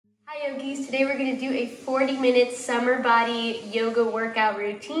Hi yogis, today we're going to do a 40-minute summer body yoga workout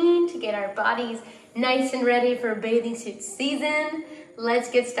routine to get our bodies nice and ready for bathing suit season. Let's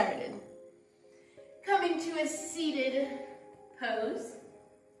get started. Coming to a seated pose.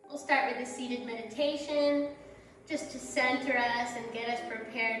 We'll start with a seated meditation just to center us and get us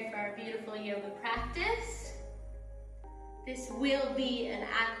prepared for our beautiful yoga practice. This will be an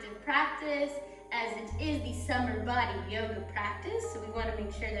active practice, as it is the summer body yoga practice, so we want to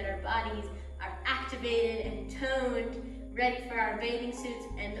make sure that our bodies are activated and toned, ready for our bathing suits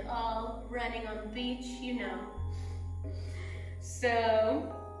and all running on the beach, you know.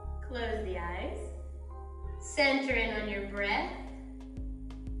 So, close the eyes, center in on your breath,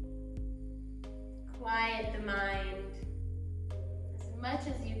 quiet the mind as much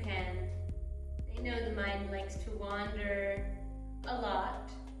as you can. I know the mind likes to wander a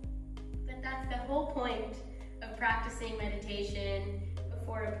lot, but that's the whole point of practicing meditation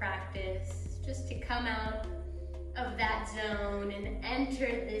before a practice, just to come out of that zone and enter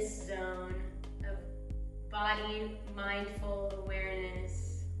this zone of body mindful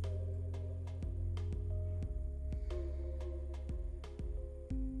awareness.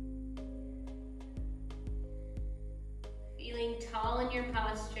 Feeling tall in your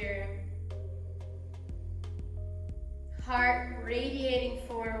posture, heart radiating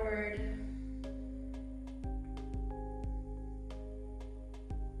forward.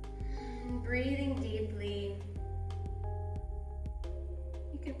 Breathing deeply.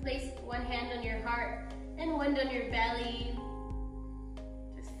 You can place one hand on your heart and one on your belly.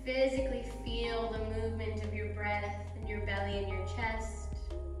 Just physically feel the movement of your breath in your belly and your chest,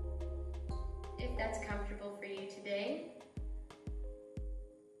 if that's comfortable for you today.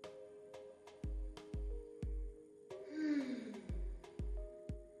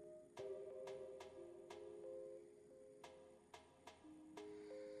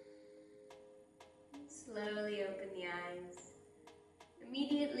 Slowly open the eyes,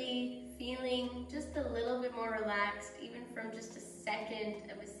 immediately feeling just a little bit more relaxed, even from just a second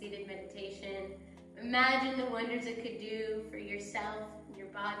of a seated meditation. Imagine the wonders it could do for yourself, your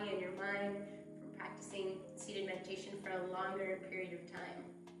body, and your mind from practicing seated meditation for a longer period of time.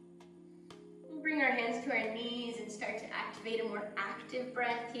 We'll bring our hands to our knees and start to activate a more active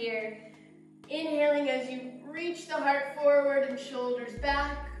breath here. Inhaling as you reach the heart forward and shoulders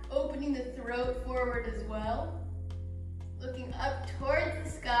back, opening the throat forward as well. Looking up towards the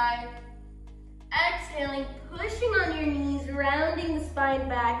sky. Exhaling, pushing on your knees, rounding the spine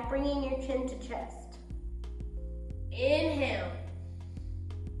back, bringing your chin to chest. Inhale.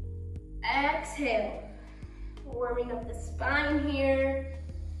 Exhale. Warming up the spine here.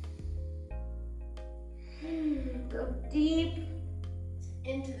 Go deep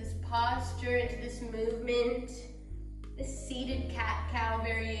into this posture, into this movement. The seated cat-cow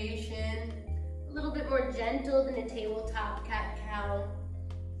variation, a little bit more gentle than a tabletop cat-cow.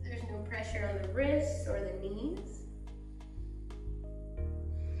 There's no pressure on the wrists or the knees.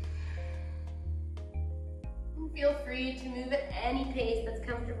 And feel free to move at any pace that's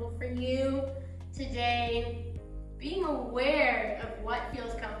comfortable for you today. Being aware of what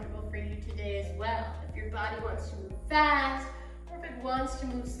feels comfortable for you today as well. If your body wants to move fast, or if it wants to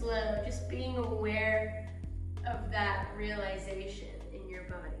move slow, just being aware of that realization in your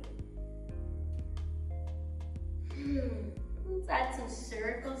body. Let's add some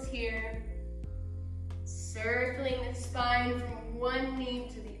circles here. Circling the spine from one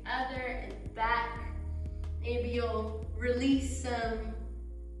knee to the other and back. Maybe you'll release some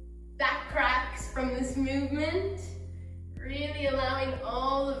back cracks from this movement. Really allowing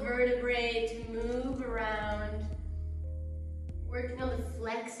all the vertebrae to move around. Working on the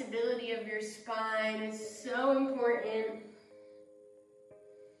flexibility of your spine is so important.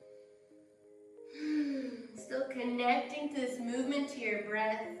 Still connecting to this movement, to your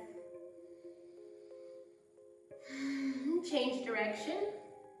breath. Change direction.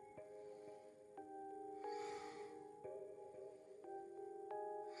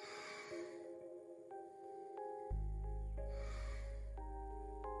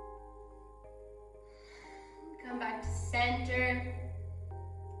 Come back to center and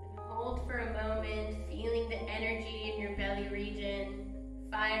hold for a moment, feeling the energy in your belly region,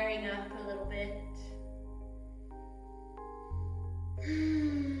 firing up a little bit.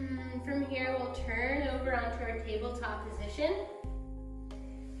 From here, we'll turn over onto our tabletop position.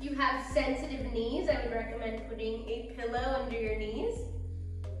 If you have sensitive knees, I would recommend putting a pillow under your knees.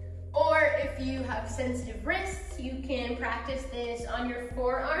 Or if you have sensitive wrists, you can practice this on your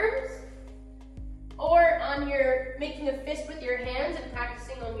forearms, or on your, making a fist with your hands and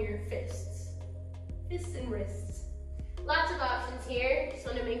practicing on your fists and wrists. Lots of options here. Just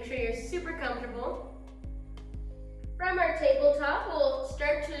want to make sure you're comfortable. From our tabletop, we'll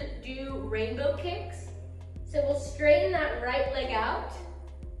start to do rainbow kicks. So we'll straighten that right leg out.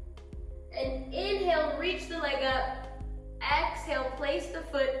 And inhale, reach the leg up. Exhale, place the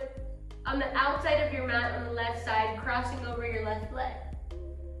foot on the outside of your mat on the left side, crossing over your left leg.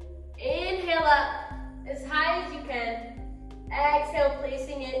 Inhale up as high as you can. Exhale,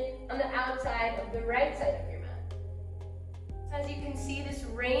 placing it on the outside of the right side of your mat. So as you can see, this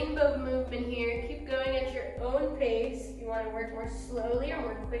rainbow movement here, keep going at your own pace. If you want to work more slowly or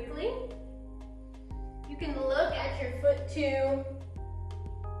more quickly, you can look at your foot too,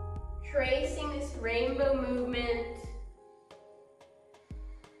 tracing this rainbow movement.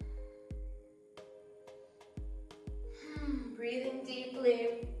 Breathing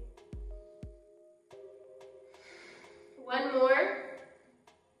deeply. One more.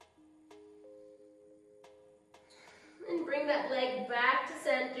 And bring that leg back to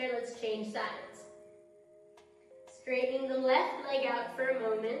center. Let's change sides. Straightening the left leg out for a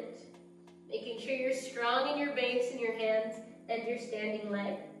moment. Making sure you're strong in your base in your hands and your standing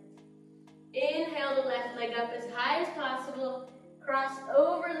leg. Inhale the left leg up as high as possible. Cross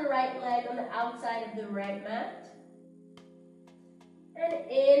over the right leg on the outside of the right mat. And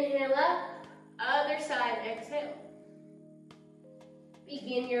inhale up, other side, exhale.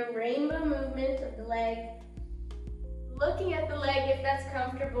 Begin your rainbow movement of the leg. Looking at the leg if that's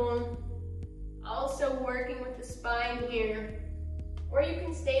comfortable. Also working with the spine here. Or you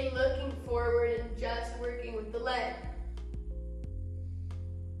can stay looking forward and just working with the leg.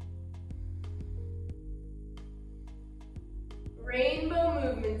 Rainbow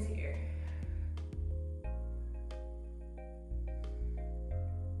movements here.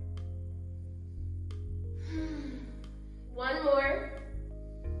 One more.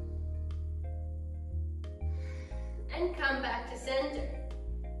 And come back to center.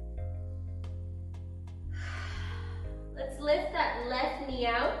 Let's lift that left knee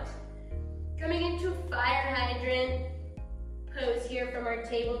out. Coming into fire hydrant pose here from our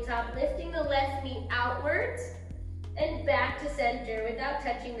tabletop. Lifting the left knee outwards and back to center without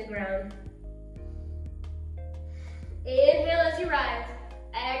touching the ground. Inhale as you rise.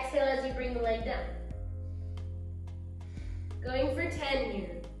 Exhale as you bring the leg down. Going for 10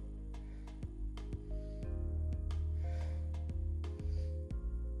 here.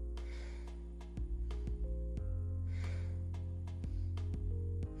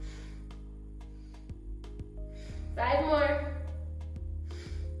 Five more.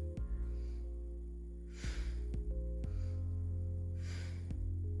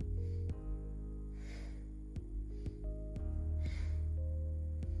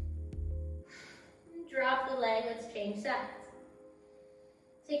 Drop the leg, let's change sides.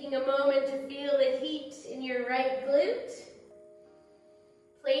 Taking a moment to feel the heat in your right glute.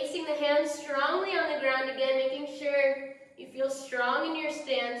 Placing the hands strongly on the ground again, making sure you feel strong in your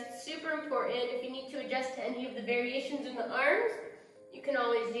stance. It's super important. If you need to adjust to any of the variations in the arms, you can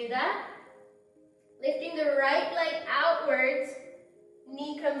always do that. Lifting the right leg outwards,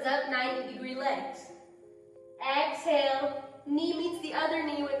 knee comes up, 90-degree legs. Exhale, knee meets the other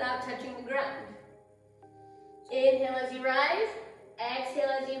knee without touching the ground. Inhale as you rise, exhale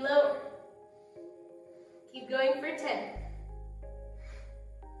as you lower. Keep going for 10.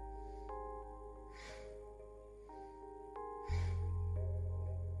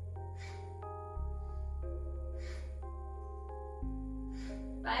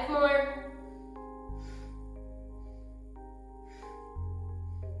 Five more.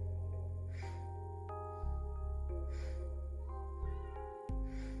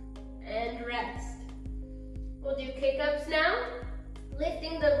 And rest. We'll do kick-ups now.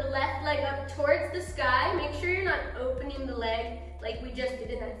 Lifting the left leg up towards the sky. Make sure you're not opening the leg like we just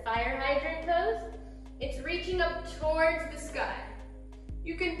did in that fire hydrant pose. It's reaching up towards the sky.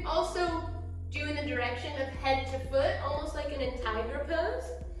 You can also do in the direction of head to foot, almost like in a tiger pose.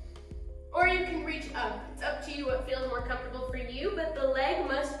 Or you can reach up. It's up to you what feels more comfortable for you, but the leg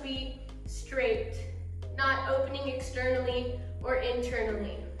must be straight, not opening externally or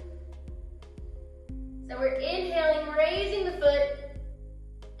internally. So we're inhaling, raising the foot.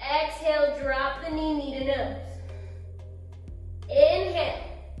 Exhale, drop the knee to nose. Inhale.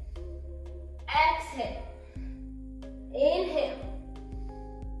 Exhale. Inhale.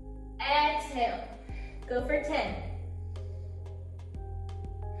 Exhale. Go for 10.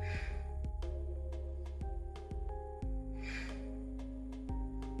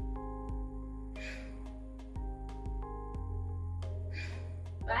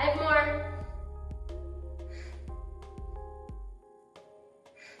 Five more.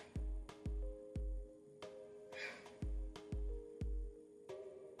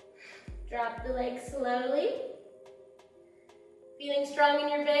 Drop the leg slowly. Feeling strong in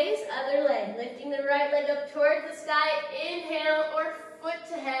your base, other leg. Lifting the right leg up towards the sky. Inhale or foot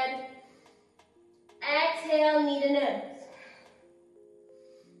to head. Exhale, knee to nose.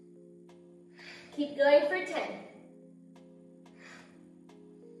 Keep going for 10.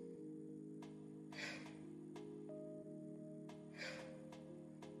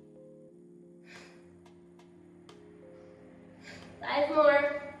 Five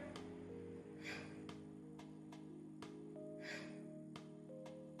more.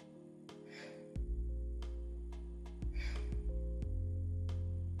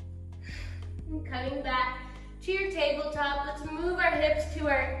 And coming back to your tabletop, let's move our hips to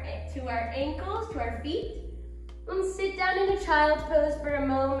our ankles, to our feet. And sit down in a child's pose for a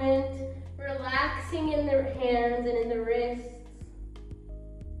moment, relaxing in the hands and in the wrists.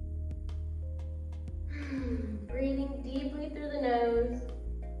 Breathing deeply through the nose.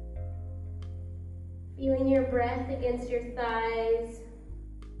 Feeling your breath against your thighs.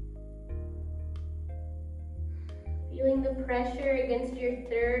 Feeling the pressure against your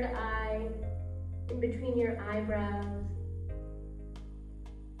third eye, in between your eyebrows.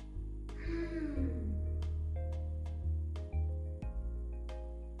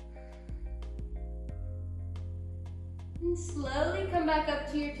 And slowly come back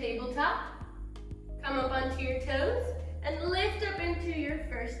up to your tabletop. Come up onto your toes and lift up into your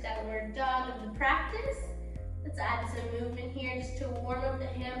first downward dog of the practice. Let's add some movement here just to warm up the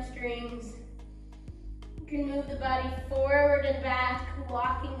hamstrings. You can move the body forward and back,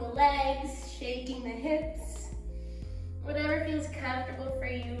 walking the legs, shaking the hips. Whatever feels comfortable for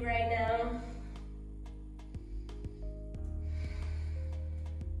you right now.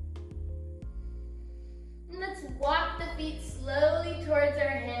 And let's walk the feet slowly towards our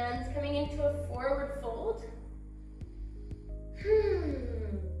hands, coming into a forward fold.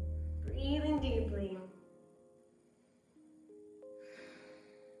 Breathing deeply.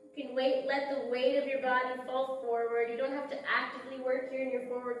 You can let the weight of your body fall forward. You don't have to actively work here in your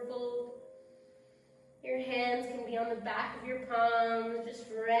forward fold. Your hands can be on the back of your palms, just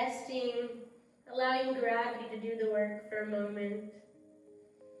resting, allowing gravity to do the work for a moment.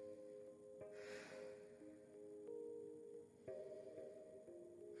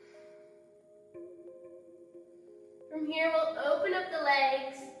 From here, we'll open up the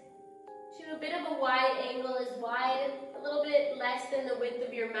legs to a bit of a wide angle, as wide, a little bit less than the width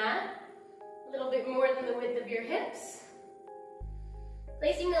of your mat, a little bit more than the width of your hips.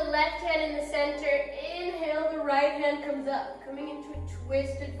 Placing the left hand in the center, inhale, the right hand comes up, coming into a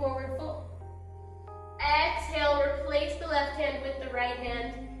twisted forward fold. Exhale, replace the left hand with the right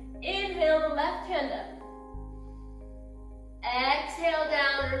hand. Inhale, the left hand up. Exhale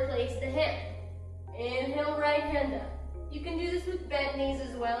down, replace the hand. Inhale, right hand up. You can do this with bent knees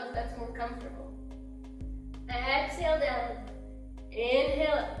as well if that's more comfortable. Exhale down.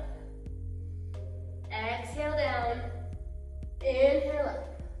 Inhale up. Exhale down. Inhale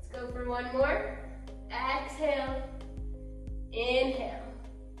up. Let's go for one more. Exhale. Inhale.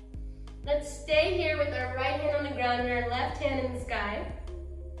 Let's stay here with our right hand on the ground and our left hand in the sky.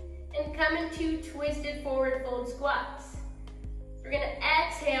 And come into twisted forward fold squats. We're going to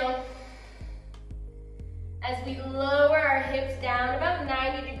exhale as we lower our hips down about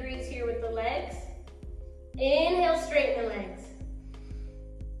 90 degrees here with the legs. Inhale, straighten the legs.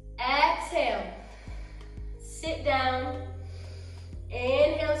 Exhale, sit down.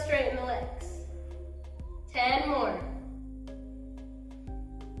 Inhale, straighten the legs. 10 more.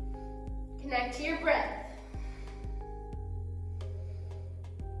 Connect to your breath.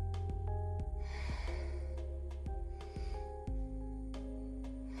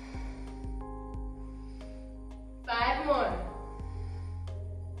 Five more.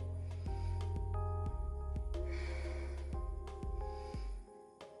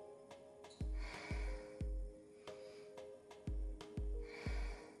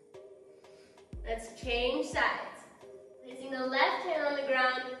 Let's change sides. Placing the left hand on the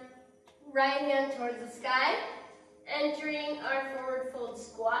ground, right hand towards the sky, entering our forward fold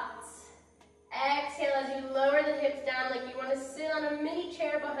squats. Exhale as you lower the hips down like you want to sit on a mini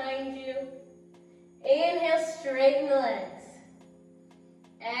chair behind you. Inhale, straighten the legs.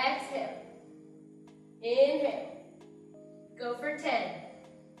 Exhale. Inhale. Go for 10.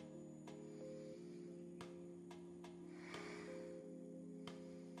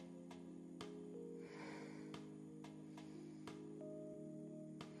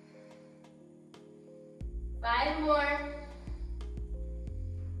 Five more.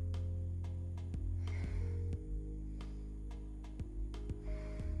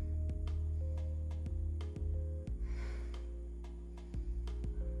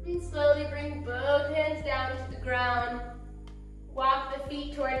 And slowly bring both hands down to the ground. Walk the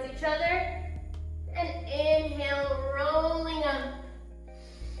feet towards each other. And inhale, rolling up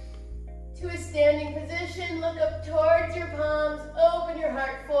to a standing position. Look up towards your palms. Open your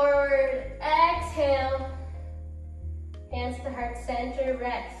heart forward. Exhale. Hands to heart center.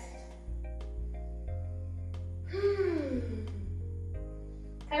 Rest.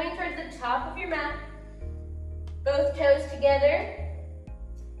 Coming towards the top of your mat. Both toes together.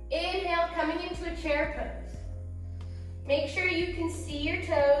 Inhale, coming into a chair pose. Make sure you can see your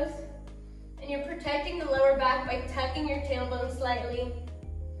toes and you're protecting the lower back by tucking your tailbone slightly,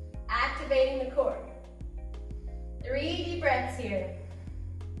 activating the core. 3 deep breaths here.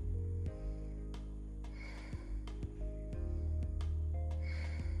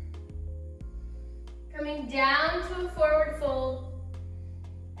 Coming down to a forward fold.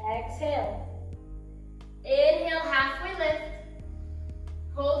 Exhale. Inhale, halfway lift.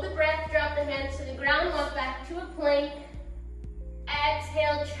 Hold the breath, drop the hands to the ground, walk back to a plank.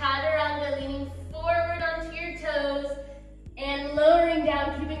 Exhale, chaturanga, leaning forward onto your toes and lowering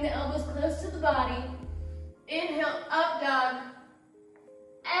down, keeping the elbows close to the body. Inhale, up dog.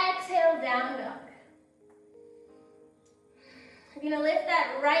 Exhale, down dog. You're gonna lift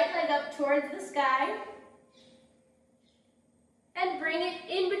that right leg up towards the sky and bring it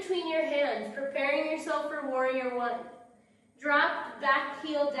in between your hands, preparing yourself for warrior one. Drop the back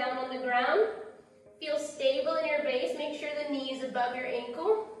heel down on the ground. Feel stable in your base. Make sure the knee is above your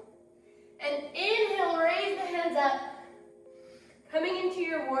ankle. And inhale, raise the hands up. Coming into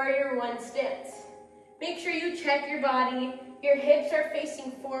your warrior one stance. Make sure you check your body. Your hips are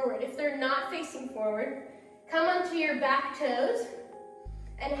facing forward. If they're not facing forward, come onto your back toes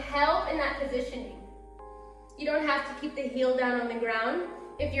and help in that positioning. You don't have to keep the heel down on the ground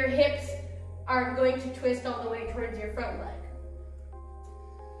if your hips aren't going to twist all the way towards your front leg.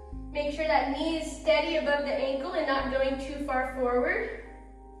 Make sure that knee is steady above the ankle and not going too far forward.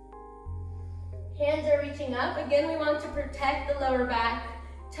 Hands are reaching up. Again, we want to protect the lower back.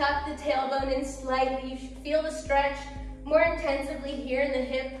 Tuck the tailbone in slightly. You should feel the stretch more intensively here in the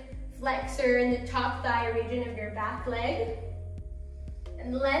hip flexor and the top thigh region of your back leg,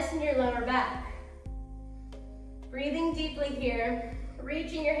 and less in your lower back. Breathing deeply here,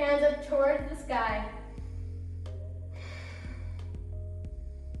 reaching your hands up towards the sky.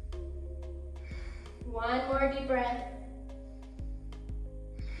 One more deep breath.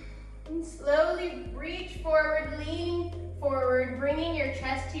 And slowly reach forward, lean forward, bringing your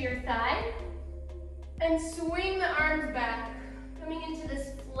chest to your thigh. And swing the arms back, coming into this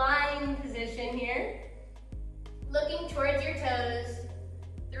flying position here. Looking towards your toes.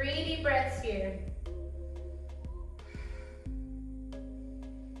 3 deep breaths here.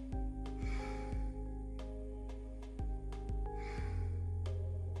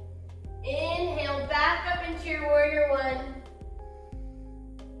 Inhale, back up into your warrior one.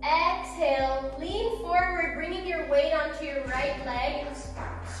 Exhale, lean forward, bringing your weight onto your right leg and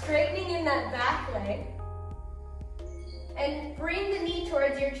straightening in that back leg. And bring the knee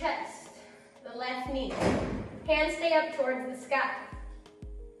towards your chest, the left knee. Hands stay up towards the sky.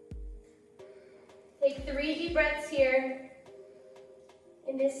 Take 3 deep breaths here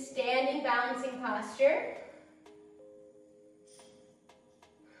in this standing balancing posture.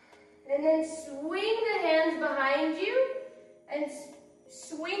 And then swing the hands behind you and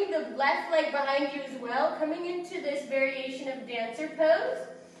swing the left leg behind you as well, coming into this variation of dancer pose.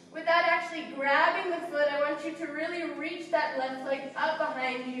 Without actually grabbing the foot, I want you to really reach that left leg up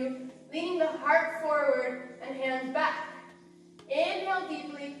behind you, leaning the heart forward and hands back. Inhale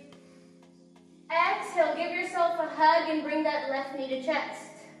deeply. Exhale, give yourself a hug and bring that left knee to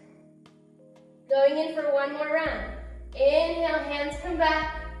chest. Going in for one more round. Inhale, hands come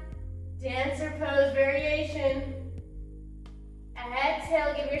back. Dancer pose variation.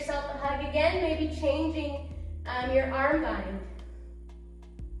 Exhale, give yourself a hug again, maybe changing your arm bind.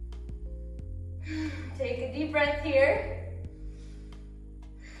 Take a deep breath here.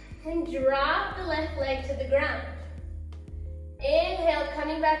 And drop the left leg to the ground. Inhale,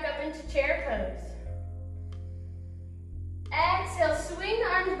 coming back up into chair pose. Exhale, swing the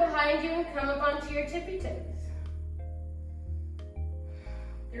arms behind you and come up onto your tippy toes.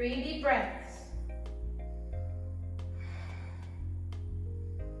 3 deep breaths.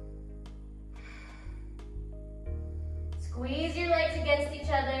 Squeeze your legs against each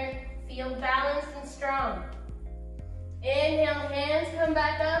other. Feel balanced and strong. Inhale, hands come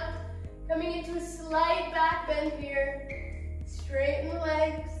back up. Coming into a slight back bend here. Straighten the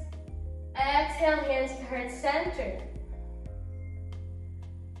legs. Exhale, hands to heart center.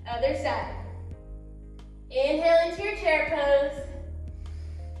 Other side. Inhale into your chair pose.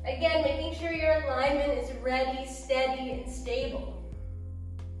 Again, making sure your alignment is ready, steady, and stable.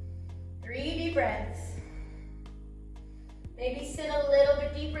 3 deep breaths. Maybe sit a little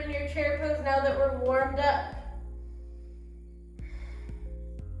bit deeper in your chair pose now that we're warmed up.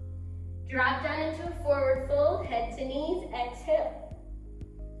 Drop down into a forward fold, head to knees, exhale.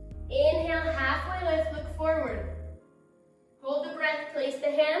 Inhale, halfway lift, look forward. Hold the breath, place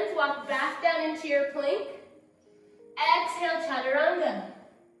the hands, walk back down into your plank. Exhale, chaturanga.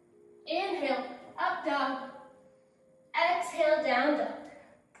 Inhale, up dog. Exhale, down dog.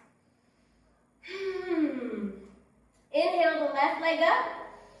 Inhale the left leg up.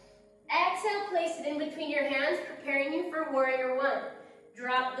 Exhale, place it in between your hands, preparing you for warrior one.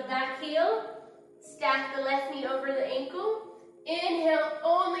 Drop the back heel. Stack the left knee over the ankle. Inhale,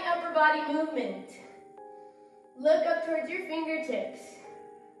 only upper body movement. Look up towards your fingertips.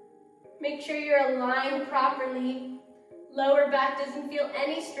 Make sure you're aligned properly. Lower back doesn't feel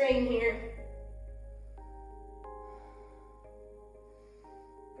any strain here.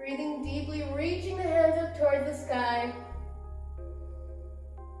 Breathing deeply, reaching the hands up towards the sky.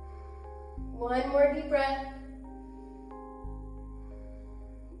 One more deep breath.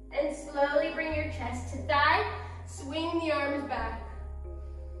 And slowly bring your chest to thigh, swing the arms back.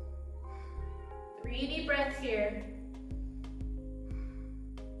 3 deep breaths here.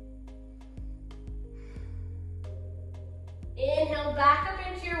 Inhale, back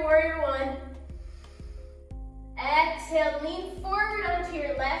up into your warrior one. Exhale, lean forward onto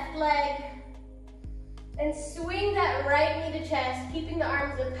your left leg. And swing that right knee to chest, keeping the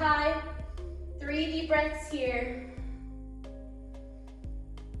arms up high. 3 deep breaths here.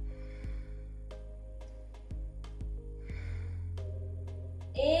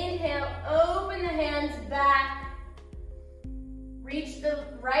 Inhale, open the hands back. Reach the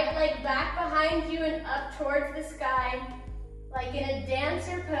right leg back behind you and up towards the sky, like in a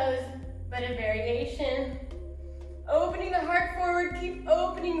dancer pose, but a variation. Opening the heart forward, keep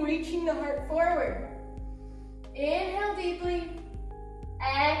opening, reaching the heart forward. Inhale deeply.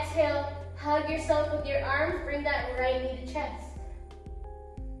 Exhale, hug yourself with your arms, bring that right knee to chest.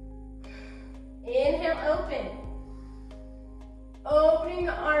 Inhale, open. Opening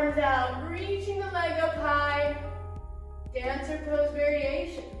the arms out, reaching the leg up high. Dancer pose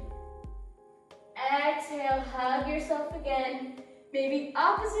variation. Exhale, hug yourself again. Maybe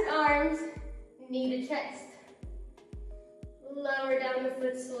opposite arms, knee to chest. Lower down the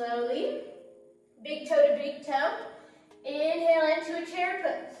foot slowly. Big toe to big toe. Inhale into a chair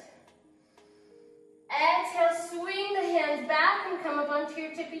pose. Exhale, swing the hands back and come up onto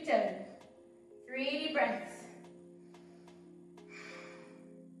your tippy toes. 3 deep breaths.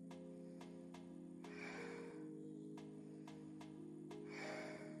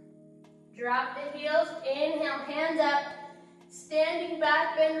 Drop the heels, inhale, hands up. Standing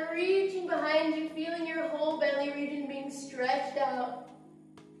back, bend, reaching behind you, feeling your whole belly region being stretched out.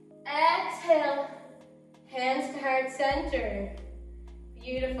 Exhale, hands to heart center.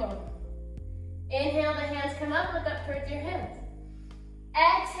 Beautiful. Inhale, the hands come up, look up towards your hands.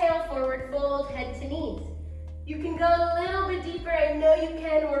 Exhale, forward fold, head to knees. You can go a little bit deeper, I know you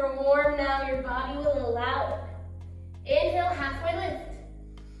can, we're warm now, your body will allow it. Inhale, halfway lift.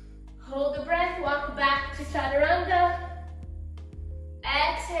 Hold the breath, walk back to chaturanga.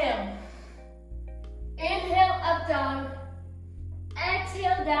 Exhale. Inhale, up dog.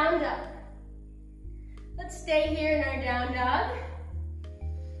 Exhale, down dog. Let's stay here in our down dog.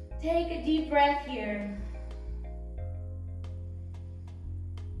 Take a deep breath here.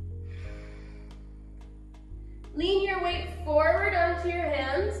 Lean your weight forward onto your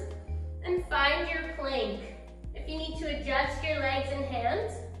hands and find your plank. If you need to adjust your legs and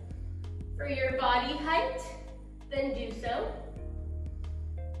hands for your body height, then do so.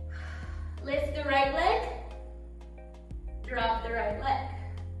 Lift the right leg, drop the right leg.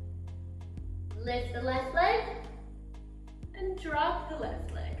 Lift the left leg, and drop the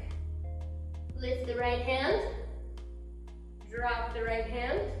left leg. Lift the right hand, drop the right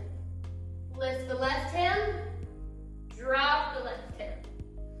hand. Lift the left hand, drop the left hand.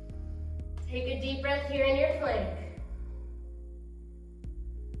 Take a deep breath here in your plank.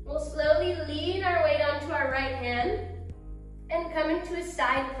 We'll slowly lean our weight onto our right hand and come into a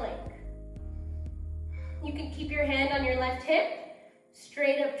side plank. You can keep your hand on your left hip,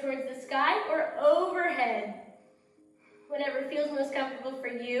 straight up towards the sky or overhead, whatever feels most comfortable for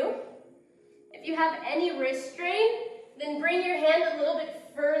you. If you have any wrist strain, then bring your hand a little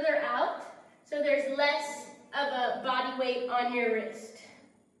bit further out so there's less of a body weight on your wrist.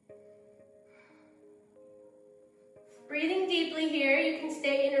 Breathing deeply here, you can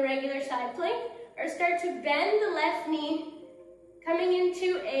stay in a regular side plank or start to bend the left knee Coming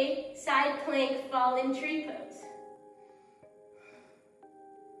into a side plank fallen tree pose.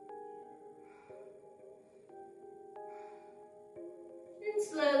 And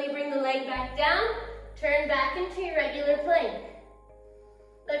slowly bring the leg back down, turn back into your regular plank.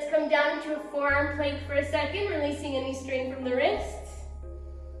 Let's come down into a forearm plank for a second, releasing any strain from the wrists.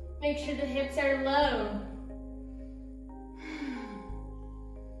 Make sure the hips are low.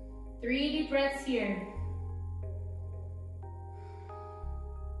 3 deep breaths here.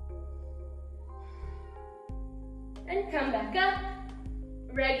 And come back up,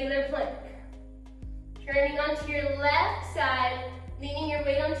 regular plank. Turning onto your left side, leaning your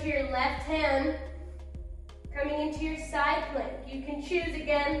weight onto your left hand, coming into your side plank. You can choose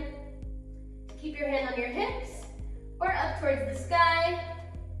again to keep your hand on your hips or up towards the sky.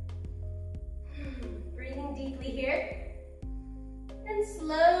 Breathing deeply here. And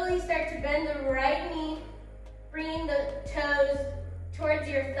slowly start to bend the right knee, bringing the toes towards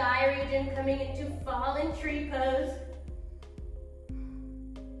your thigh region, coming into fallen tree pose.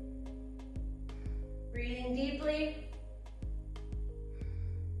 Breathing deeply.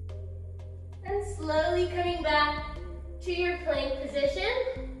 And slowly coming back to your plank position.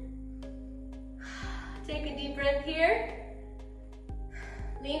 Take a deep breath here.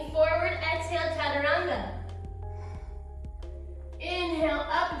 Lean forward, exhale, chaturanga. Inhale,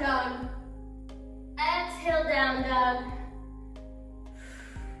 up dog. Exhale, down dog.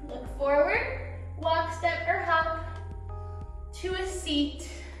 Look forward, walk, step, or hop to a seat.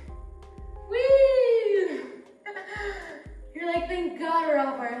 Woo! You're like, thank God we're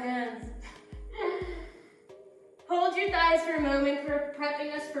off our hands. Hold your thighs for a moment. We're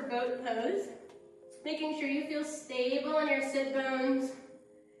prepping us for boat pose. Making sure you feel stable on your sit bones,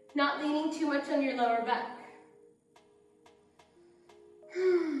 not leaning too much on your lower back.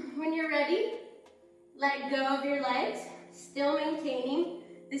 When you're ready, let go of your legs, still maintaining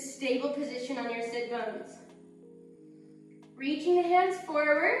this stable position on your sit bones. Reaching the hands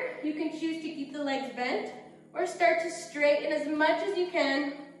forward, you can choose to keep the legs bent or start to straighten as much as you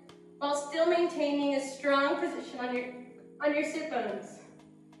can while still maintaining a strong position on your sit bones.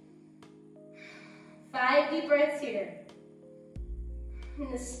 5 deep breaths here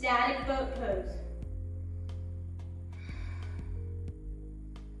in the static boat pose.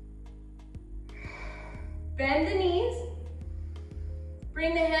 Bend the knees.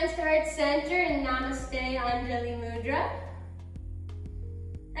 Bring the hands to heart center in Namaste, Anjali Mudra.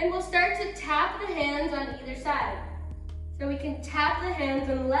 And we'll start to tap the hands on either side. So we can tap the hands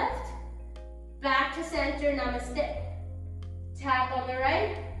on the left, back to center, Namaste. Tap on the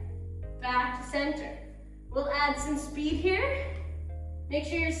right, back to center. We'll add some speed here. Make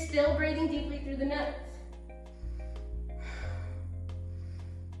sure you're still breathing deeply through the nose.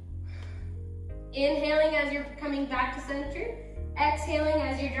 Inhaling as you're coming back to center. Exhaling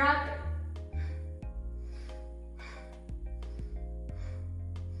as you're dropping.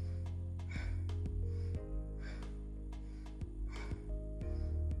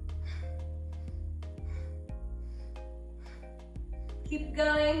 Keep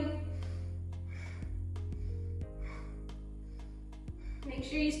going. Make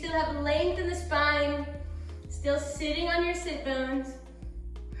sure you still have length in the spine, still sitting on your sit bones.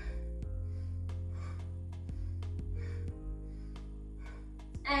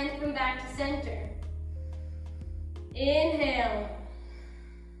 And come back to center. Inhale.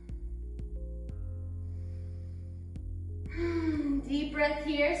 Deep breath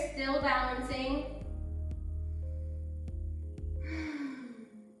here, still balancing.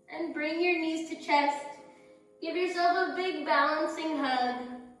 And bring your knees to chest. Give yourself a big balancing hug.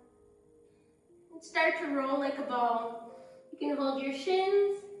 And start to roll like a ball. You can hold your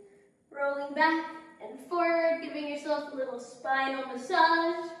shins, rolling back and forward, giving yourself a little spinal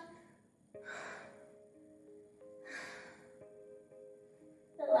massage.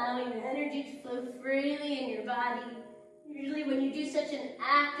 Allowing the energy to flow freely in your body. Usually when you do such an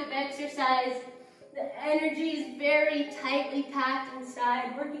active exercise, the energy is very tightly packed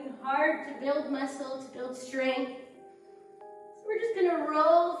inside, working hard to build muscle, to build strength. So we're just gonna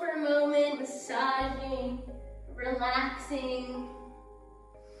roll for a moment, massaging, relaxing.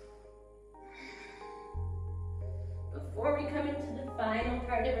 Before we come into the final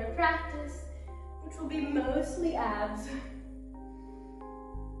part of our practice, which will be mostly abs.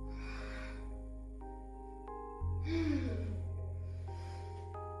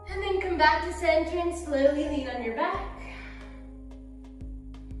 And then come back to center and slowly lean on your back.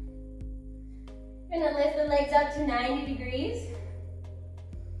 You're gonna lift the legs up to 90 degrees.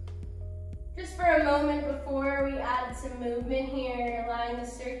 Just for a moment before we add some movement here, allowing the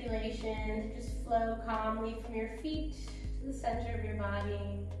circulation to just flow calmly from your feet to the center of your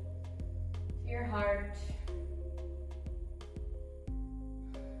body, to your heart.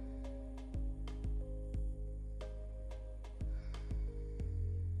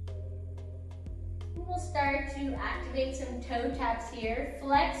 We'll start to activate some toe taps here.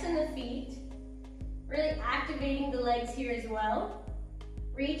 Flex in the feet, really activating the legs here as well.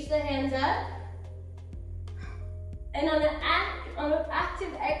 Reach the hands up. And on an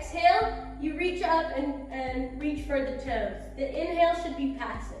active exhale, you reach up and reach for the toes. The inhale should be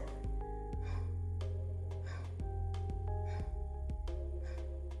passive.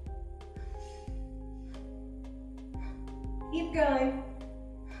 Keep going.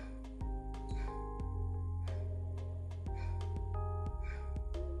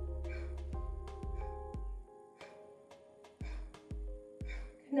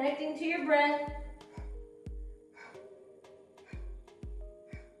 Connecting to your breath.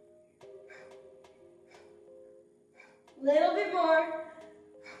 Little bit more.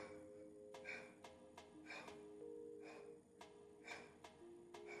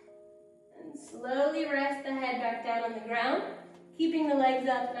 And slowly rest the head back down on the ground, keeping the legs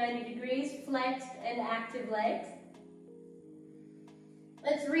up 90 degrees, flexed and active legs.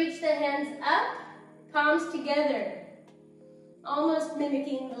 Let's reach the hands up, palms together. Almost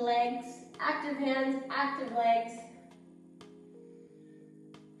mimicking the legs, active hands, active legs.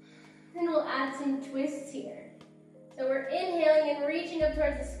 Then we'll add some twists here. So we're inhaling and reaching up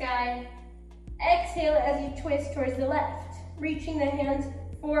towards the sky. Exhale as you twist towards the left, reaching the hands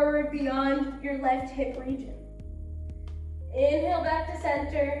forward beyond your left hip region. Inhale back to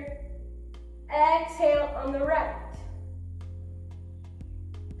center. Exhale on the right.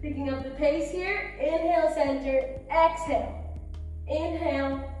 Picking up the pace here. Inhale, center, exhale.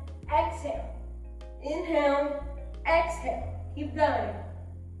 Inhale, exhale. Inhale, exhale. Keep going.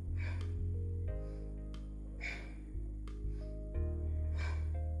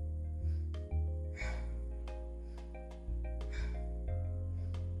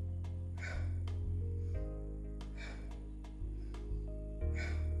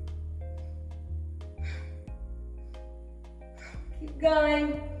 Keep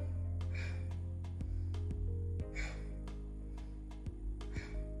going.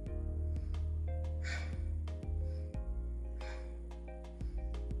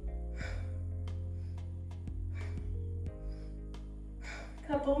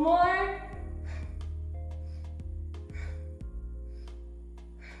 Couple more.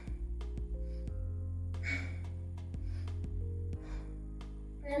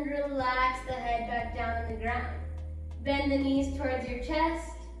 And relax the head back down on the ground. Bend the knees towards your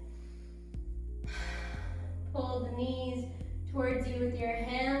chest. Pull the knees towards you with your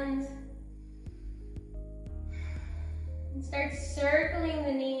hands. And start circling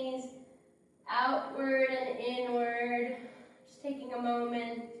the knees outward and inward. Just taking a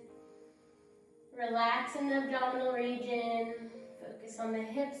moment. Relax in the abdominal region. Focus on the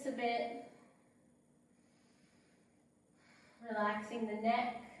hips a bit. Relaxing the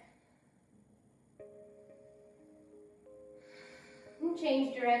neck. And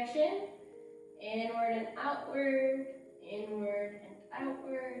change direction. Inward and outward. Inward and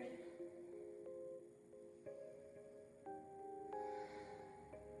outward.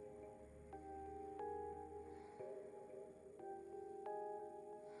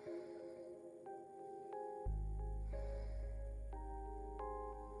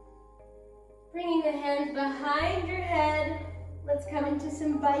 Bringing the hands behind your head. Let's come into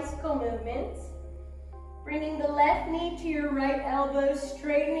some bicycle movements. Bringing the left knee to your right elbow,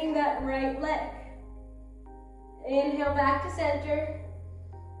 straightening that right leg. Inhale back to center.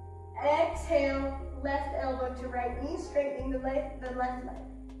 Exhale, left elbow to right knee, straightening the left leg.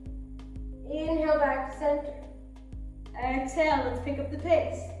 Inhale back to center. Exhale, let's pick up the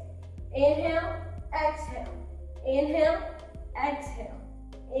pace. Inhale, exhale. Inhale, exhale.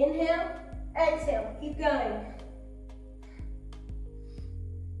 Inhale, exhale. Keep going.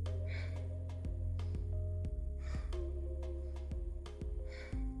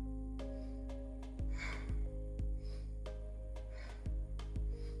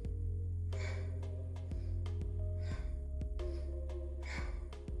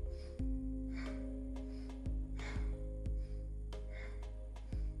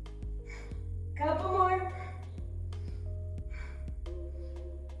 Couple more.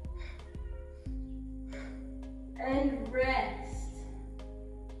 And rest.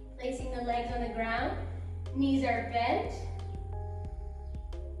 Placing the legs on the ground. Knees are bent.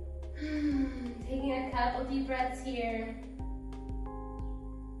 Taking a couple deep breaths here.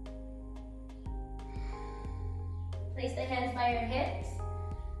 Place the hands by your hips.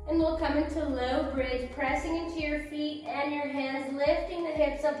 And we'll come into low bridge, pressing into your feet and your hands, lifting the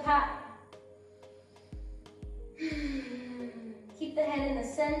hips up high. Keep the head in the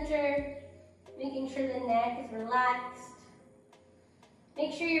center, making sure the neck is relaxed.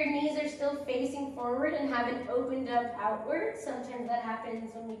 Make sure your knees are still facing forward and haven't opened up outward. Sometimes that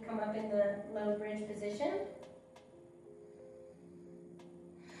happens when we come up in the low bridge position.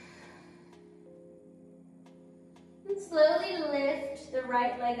 And slowly lift the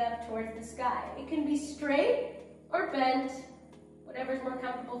right leg up towards the sky. It can be straight or bent, whatever's more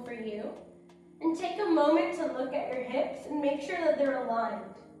comfortable for you. And take a moment to look at your hips and make sure that they're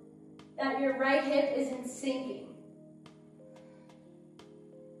aligned, that your right hip isn't sinking.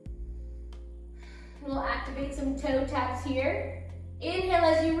 We'll activate some toe taps here. Inhale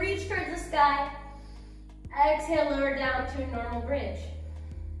as you reach towards the sky. Exhale, lower down to a normal bridge.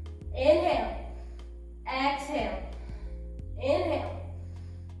 Inhale, exhale, inhale,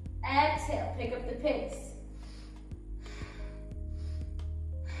 exhale. Pick up the pace.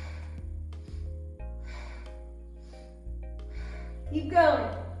 Keep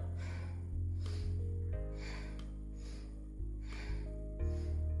going.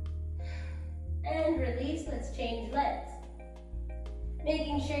 And release, let's change legs.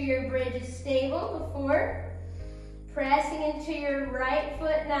 Making sure your bridge is stable before. Pressing into your right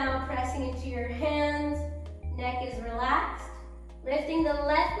foot now, pressing into your hands. Neck is relaxed. Lifting the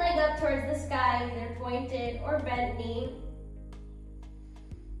left leg up towards the sky, either pointed or bent knee.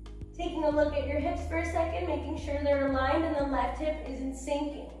 Taking a look at your hips for a second, making sure they're aligned and the left hip isn't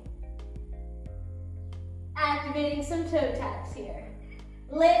sinking. Activating some toe taps here.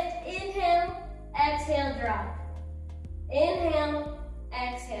 Lift, inhale, exhale, drop. Inhale,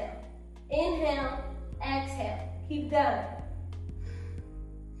 exhale. Inhale, exhale. Keep going.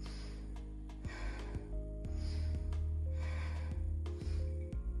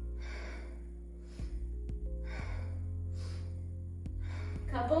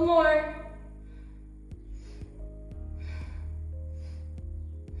 Couple more.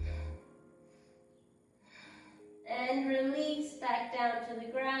 And release back down to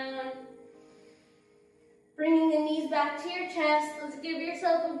the ground. Bringing the knees back to your chest. Let's give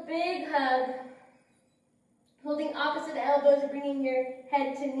yourself a big hug. Holding opposite elbows, bringing your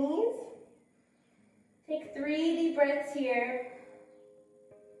head to knees. Take 3 deep breaths here.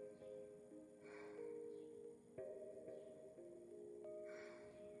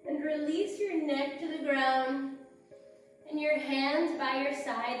 And release your neck to the ground. And your hands by your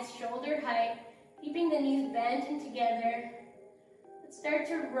sides, shoulder height, keeping the knees bent and together. Let's start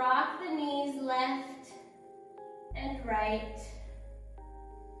to rock the knees left and right.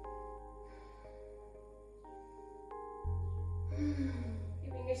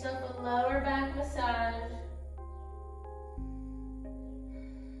 Giving yourself a lower back massage.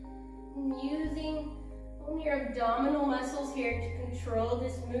 And using only your abdominal muscles here to control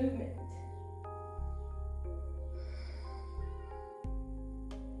this movement.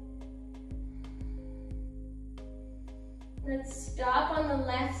 Let's stop on the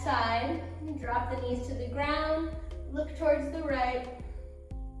left side and drop the knees to the ground. Look towards the right.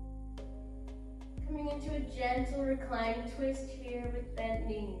 Coming into a gentle reclined twist here with bent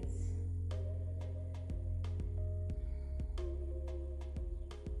knees.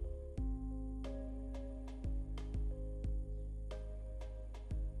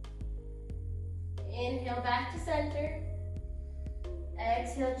 Inhale back to center.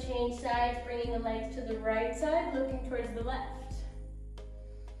 Exhale, change sides, bringing the legs to the right side, looking towards the left.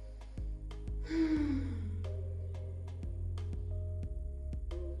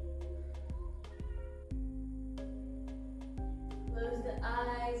 Close the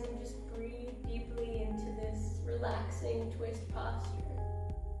eyes and just breathe deeply into this relaxing twist posture.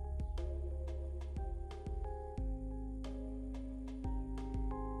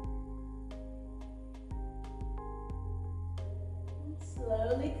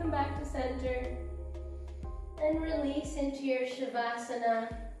 Slowly come back to center and release into your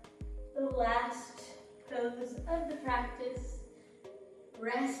Shavasana, the last pose of the practice.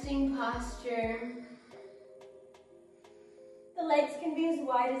 Resting posture. The legs can be as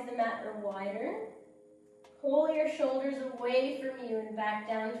wide as the mat or wider. Pull your shoulders away from you and back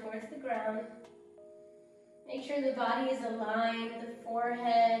down towards the ground. Make sure the body is aligned, the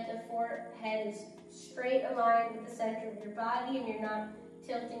forehead is straight aligned with the center of your body and you're not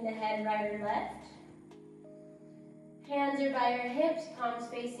tilting the head right or left. Hands are by your hips, palms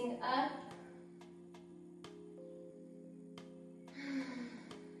facing up.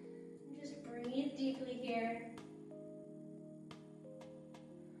 Just breathe deeply here.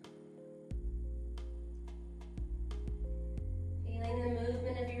 Feeling the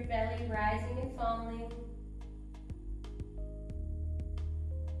movement of your rising and falling.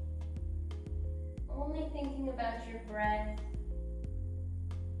 Only thinking about your breath.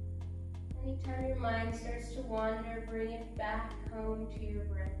 Anytime your mind starts to wander, bring it back home to your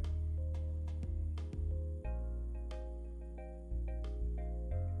breath.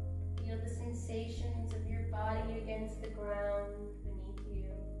 Feel the sensations of your body against the ground beneath you.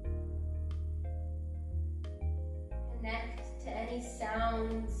 Connect to any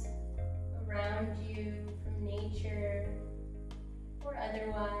sounds around you from nature or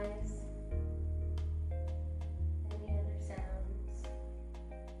otherwise. Any other sounds.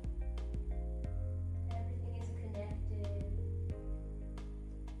 Everything is connected.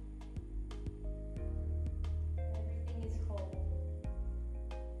 Everything is whole.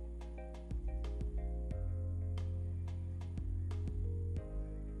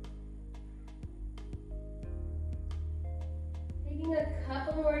 Taking a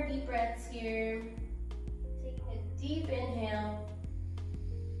couple more deep breaths here. Taking a deep inhale.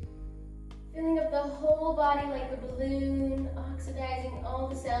 Filling up the whole body like a balloon, oxidizing all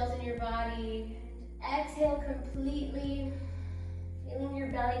the cells in your body. And exhale completely. Feeling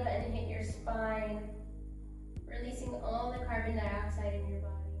your belly button hit your spine. Releasing all the carbon dioxide in your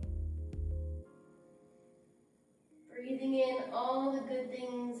body. Breathing in all the good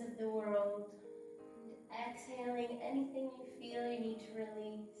things of the world. Exhaling anything you feel you need to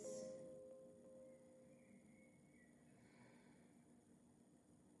release.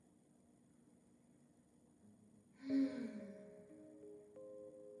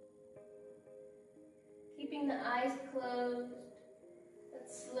 Keeping the eyes closed,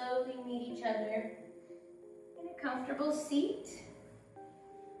 let's slowly meet each other in a comfortable seat.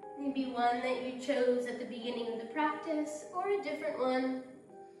 Maybe one that you chose at the beginning of the practice, or a different one.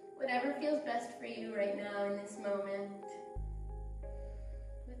 Whatever feels best for you right now in this moment.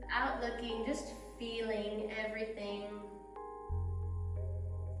 Without looking, just feeling everything.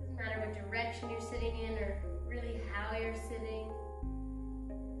 Doesn't matter what direction you're sitting in or really how you're sitting.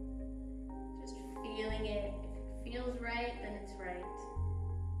 Just feeling it. If it feels right, then it's right.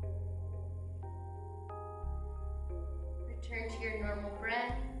 Return to your normal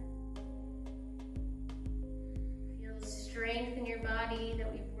breath. Strength in your body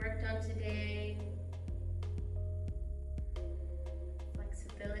that we've worked on today.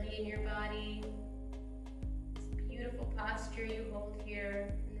 Flexibility in your body. This beautiful posture you hold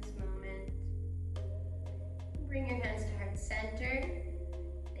here in this moment. Bring your hands to heart center.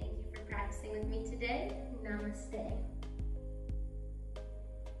 Thank you for practicing with me today. Namaste.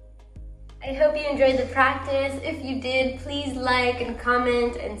 I hope you enjoyed the practice. If you did, please like and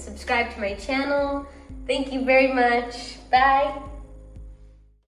comment and subscribe to my channel. Thank you very much. Bye.